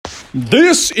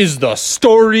This is the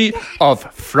story of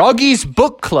Froggy's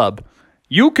Book Club.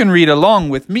 You can read along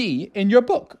with me in your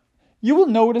book. You will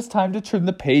know it is time to turn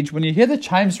the page when you hear the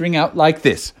chimes ring out like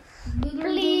this. Bling,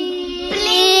 bling,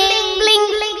 bling, bling,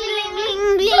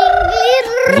 bling,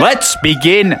 bling. Let's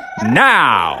begin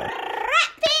now.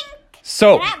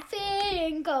 So,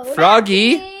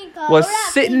 Froggy was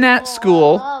sitting at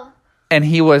school and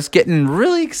he was getting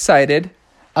really excited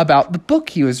about the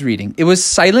book he was reading. It was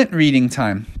silent reading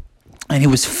time. And he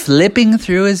was flipping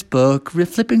through his book,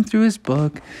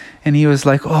 and he was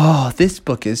like, oh, this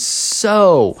book is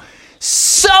so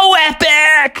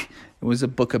epic. It was a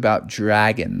book about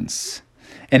dragons,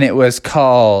 and it was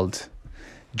called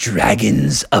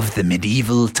Dragons of the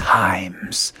Medieval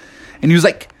Times. And he was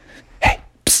like, hey,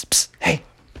 psst, psst, hey,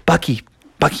 Bucky,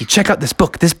 check out this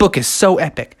book. This book is so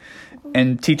epic.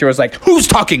 And teacher was like, who's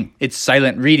talking? It's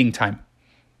silent reading time.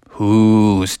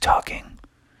 Who's talking?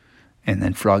 And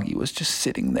then Froggy was just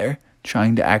sitting there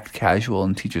trying to act casual.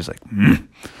 And teacher's like,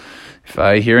 if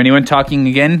I hear anyone talking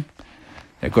again,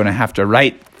 they're going to have to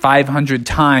write 500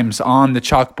 times on the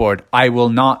chalkboard. I will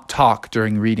not talk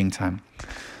during reading time.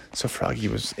 So Froggy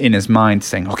was in his mind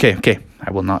saying, okay,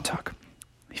 I will not talk.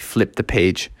 He flipped the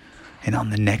page. And on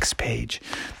the next page,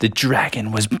 the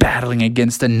dragon was battling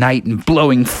against a knight and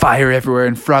blowing fire everywhere.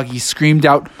 And Froggy screamed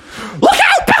out, look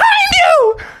out behind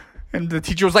you! And the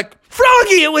teacher was like,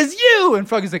 Froggy, it was you! And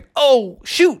Froggy's like, oh,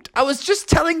 shoot. I was just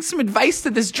telling some advice to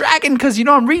this dragon because,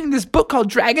 I'm reading this book called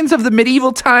Dragons of the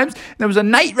Medieval Times. And there was a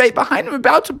knight right behind him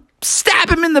about to stab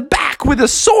him in the back with a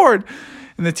sword.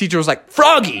 And the teacher was like,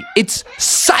 Froggy, it's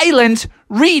silent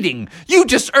reading. You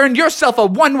just earned yourself a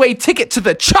one-way ticket to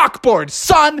the chalkboard,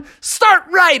 son. Start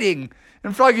writing.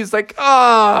 And Froggy's like,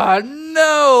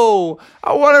 no,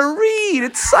 I want to read.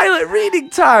 It's silent reading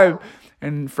time.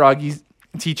 And Froggy's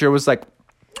teacher was like,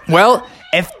 well,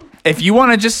 if you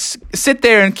want to just sit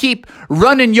there and keep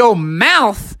running your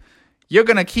mouth, you're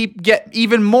going to get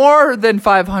even more than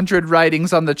 500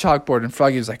 writings on the chalkboard. And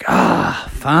Froggy was like,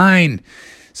 fine.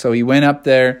 So he went up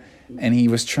there and he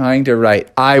was trying to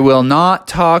write, I will not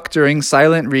talk during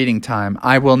silent reading time.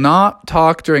 I will not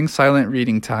talk during silent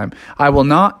reading time. I will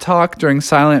not talk during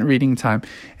silent reading time.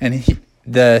 And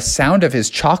the sound of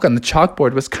his chalk on the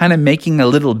chalkboard was kind of making a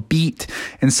little beat.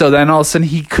 And so then all of a sudden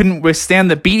he couldn't withstand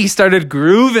the beat. He started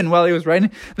grooving while he was writing.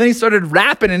 Then he started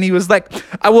rapping and he was like,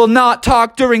 I will not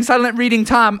talk during silent reading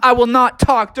time. I will not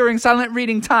talk during silent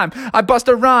reading time. I bust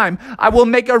a rhyme. I will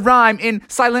make a rhyme in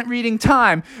silent reading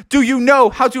time. Do you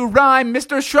know how to rhyme,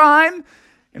 Mr. Shrime?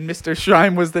 And Mr.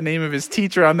 Shrime was the name of his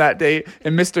teacher on that day.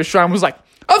 And Mr. Shrime was like,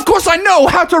 of course I know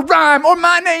how to rhyme, or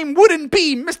my name wouldn't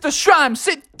be Mr. Shrime.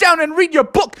 Sit down and read your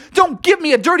book. Don't give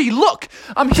me a dirty look.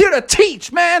 I'm here to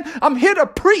teach, man. I'm here to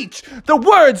preach the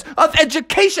words of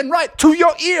education right to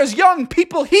your ears. Young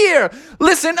people here,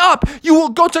 listen up. You will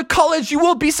go to college. You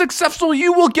will be successful.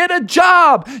 You will get a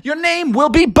job. Your name will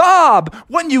be Bob.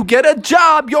 When you get a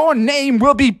job, your name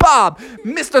will be Bob.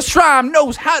 Mr. Shrime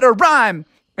knows how to rhyme.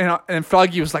 And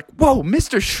Froggy was like, whoa,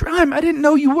 Mr. Shrime, I didn't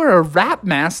know you were a rap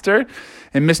master.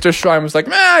 And Mr. Shrime was like,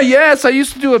 yes, I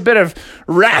used to do a bit of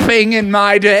rapping in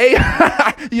my day,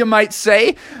 you might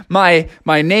say. My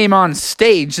name on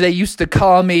stage, they used to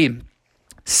call me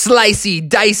Slicey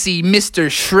Dicey Mr.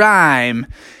 Shrime.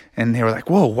 And they were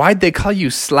like, whoa, why'd they call you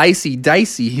Slicey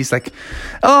Dicey? He's like,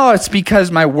 oh, it's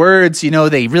because my words,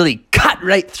 they really cut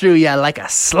right through you like a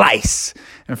slice.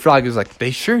 And Froggy was like,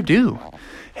 they sure do.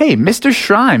 Hey, Mr.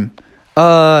 Shrime,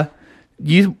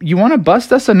 you want to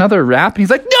bust us another rap? And he's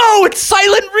like, no, it's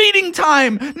silent reading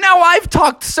time. Now I've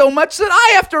talked so much that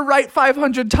I have to write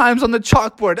 500 times on the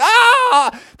chalkboard.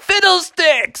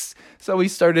 Fiddlesticks. So he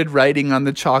started writing on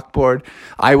the chalkboard,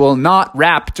 I will not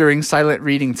rap during silent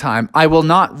reading time. I will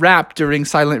not rap during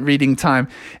silent reading time.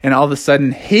 And all of a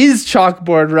sudden, his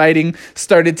chalkboard writing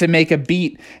started to make a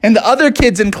beat. And the other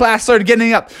kids in class started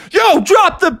getting up. Yo,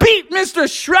 drop the beat, Mr.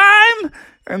 Shrime.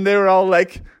 And they were all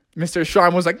like, Mr.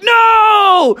 Shrime was like,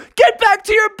 no, get back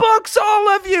to your books, all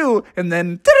of you. And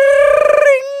then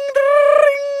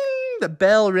the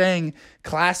bell rang.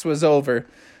 Class was over.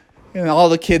 And all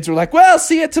the kids were like, well,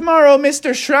 see you tomorrow,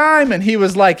 Mr. Shrime. And he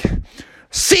was like,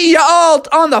 see you all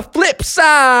on the flip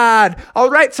side. I'll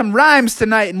write some rhymes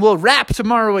tonight and we'll rap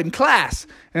tomorrow in class.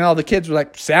 And all the kids were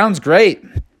like, sounds great.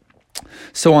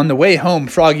 So on the way home,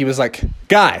 Froggy was like,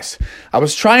 guys, I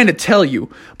was trying to tell you,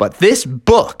 but this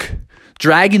book,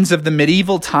 Dragons of the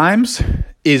Medieval Times,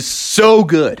 is so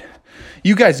good.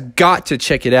 You guys got to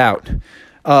check it out.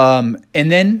 And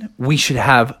then we should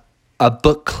have a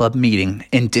book club meeting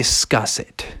and discuss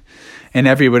it. And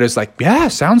everybody was like, yeah,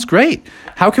 sounds great.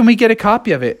 How can we get a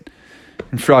copy of it?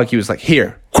 And Froggy was like,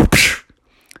 here,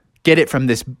 get it from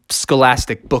this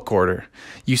Scholastic book order.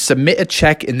 You submit a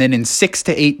check, and then in 6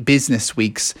 to 8 business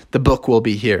weeks, the book will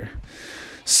be here.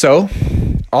 So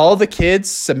all the kids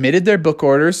submitted their book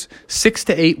orders. 6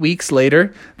 to 8 weeks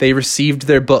later, they received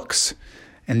their books.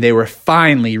 And they were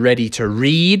finally ready to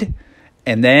read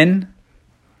and then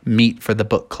meet for the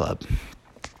book club.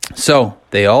 So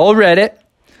they all read it.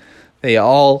 They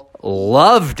all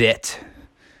loved it.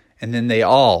 And then they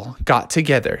all got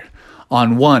together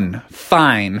on one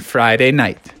fine Friday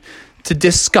night to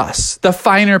discuss the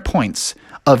finer points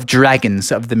of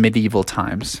dragons of the medieval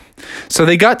times. So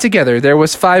they got together. There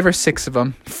was 5 or 6 of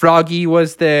them. Froggy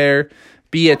was there.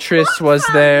 Beatrice was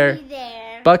there.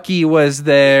 Bucky was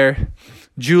there.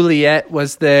 Juliet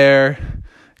was there.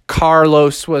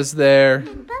 Carlos was there.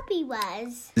 Bubby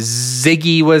was.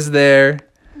 Ziggy was there.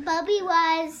 Bubby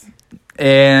was.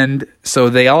 And so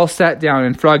they all sat down,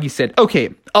 and Froggy said, okay,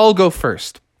 I'll go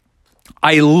first.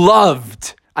 I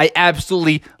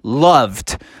absolutely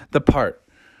loved the part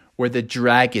where the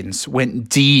dragons went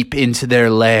deep into their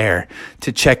lair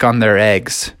to check on their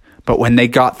eggs. But when they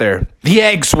got there, the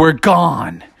eggs were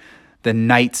gone. The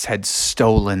knights had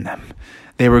stolen them.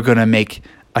 They were going to make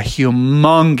a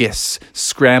humongous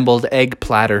scrambled egg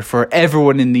platter for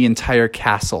everyone in the entire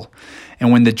castle.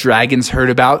 And when the dragons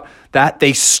heard about that,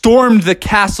 they stormed the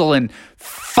castle and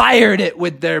fired it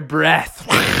with their breath.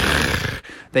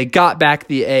 They got back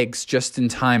the eggs just in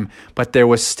time, but there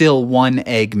was still one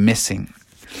egg missing.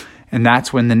 And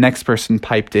that's when the next person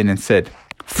piped in and said,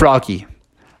 Froggy,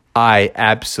 I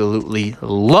absolutely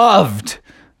loved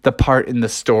the part in the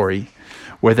story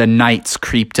where the knights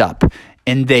creeped up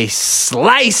and they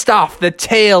sliced off the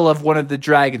tail of one of the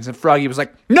dragons. And Froggy was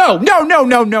like, no.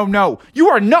 You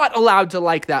are not allowed to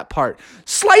like that part.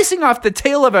 Slicing off the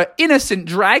tail of an innocent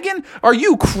dragon? Are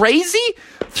you crazy?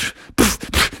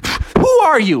 Who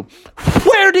are you?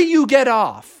 Where do you get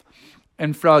off?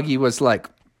 And Froggy was like,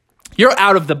 you're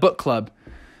out of the book club.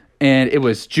 And it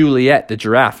was Juliet, the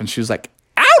giraffe. And she was like,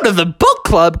 out of the book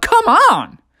club? Come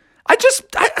on. I just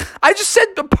said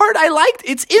the part I liked.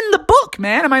 It's in the book,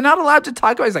 man. Am I not allowed to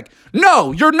talk about it? He's like,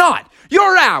 no, you're not.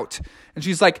 You're out. And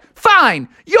she's like, fine,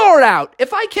 you're out.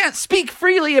 If I can't speak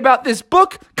freely about this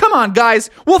book, come on, guys.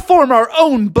 We'll form our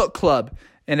own book club.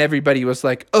 And everybody was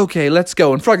like, okay, let's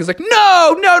go. And Froggy's like,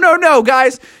 no,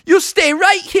 guys. You stay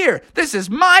right here. This is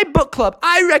my book club.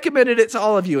 I recommended it to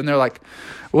all of you. And they're like,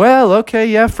 well, okay,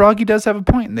 yeah, Froggy does have a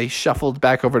point. And they shuffled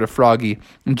back over to Froggy.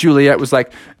 And Juliet was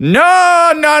like, no.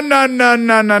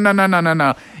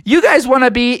 You guys want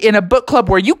to be in a book club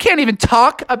where you can't even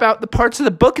talk about the parts of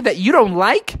the book that you don't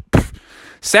like?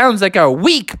 Sounds like a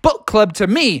weak book club to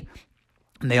me.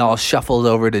 And they all shuffled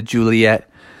over to Juliet.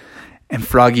 And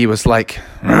Froggy was like,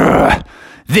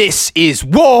 this is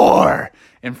war.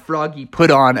 And Froggy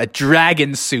put on a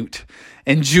dragon suit.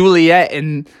 And Juliet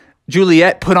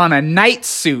put on a knight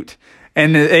suit.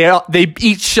 And they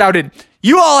each shouted,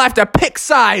 you all have to pick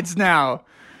sides now.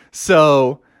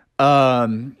 So,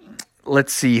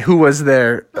 let's see, who was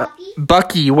there?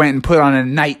 Bucky went and put on a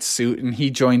knight suit, and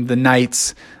he joined the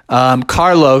knights.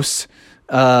 Carlos,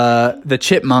 the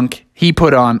chipmunk, he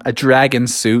put on a dragon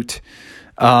suit.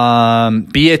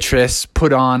 Beatrice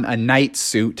put on a knight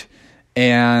suit.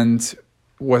 And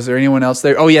was there anyone else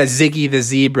there? Oh yeah, Ziggy the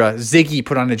zebra. Ziggy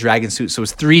put on a dragon suit. So it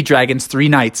was 3 dragons, 3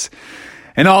 knights.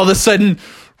 And all of a sudden,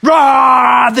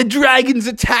 rah! The dragons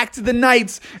attacked the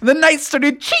knights. And the knights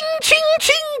started ching,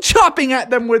 chopping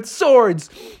at them with swords.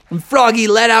 And Froggy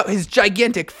let out his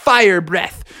gigantic fire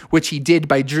breath, which he did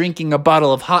by drinking a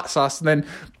bottle of hot sauce and then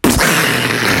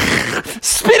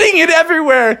spitting it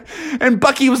everywhere. And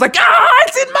Bucky was like,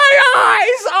 it's in my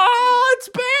eyes. Oh, it's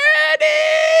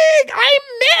burning. I'm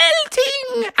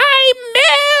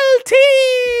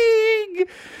melting.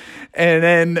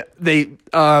 And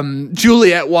then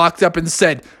Juliet walked up and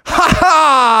said,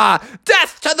 ha!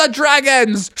 Death to the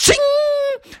dragons! Shing!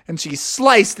 And she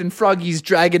sliced, and Froggy's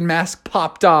dragon mask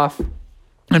popped off.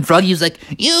 And Froggy was like,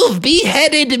 you've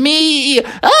beheaded me!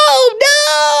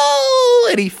 Oh,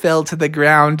 no! And he fell to the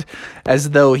ground as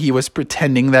though he was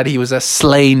pretending that he was a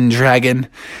slain dragon.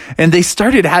 And they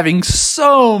started having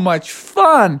so much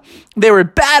fun. They were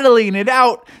battling it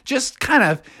out, just kind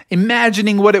of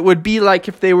imagining what it would be like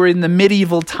if they were in the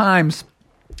medieval times.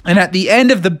 And at the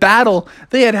end of the battle,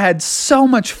 they had so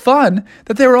much fun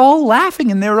that they were all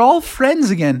laughing and they were all friends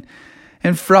again.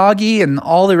 And Froggy and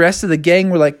all the rest of the gang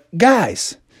were like,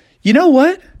 guys, you know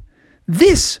what?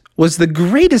 This was the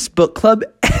greatest book club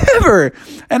ever.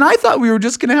 And I thought we were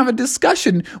just going to have a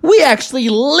discussion. We actually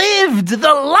lived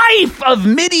the life of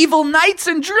medieval knights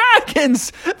and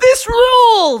dragons. This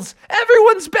rules.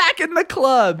 Everyone's back in the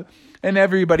club. And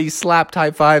everybody slapped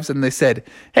high fives and they said,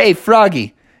 "Hey,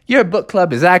 Froggy, your book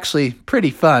club is actually pretty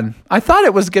fun. I thought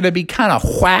it was going to be kind of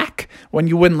whack when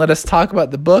you wouldn't let us talk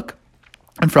about the book."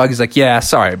 And Froggy's like, "Yeah,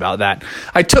 sorry about that.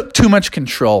 I took too much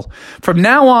control. From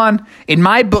now on, in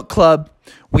my book club,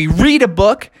 we read a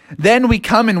book, then we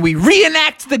come and we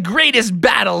reenact the greatest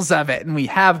battles of it. And we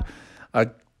have a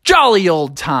jolly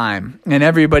old time." And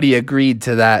everybody agreed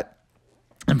to that.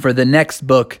 And for the next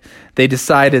book, they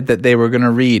decided that they were going to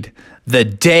read The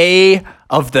Day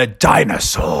of the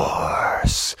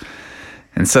Dinosaurs.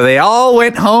 And so they all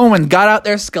went home and got out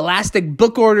their scholastic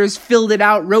book orders, filled it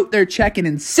out, wrote their check, and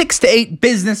in 6 to 8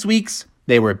 business weeks,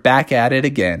 they were back at it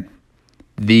again.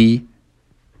 The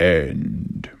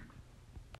end.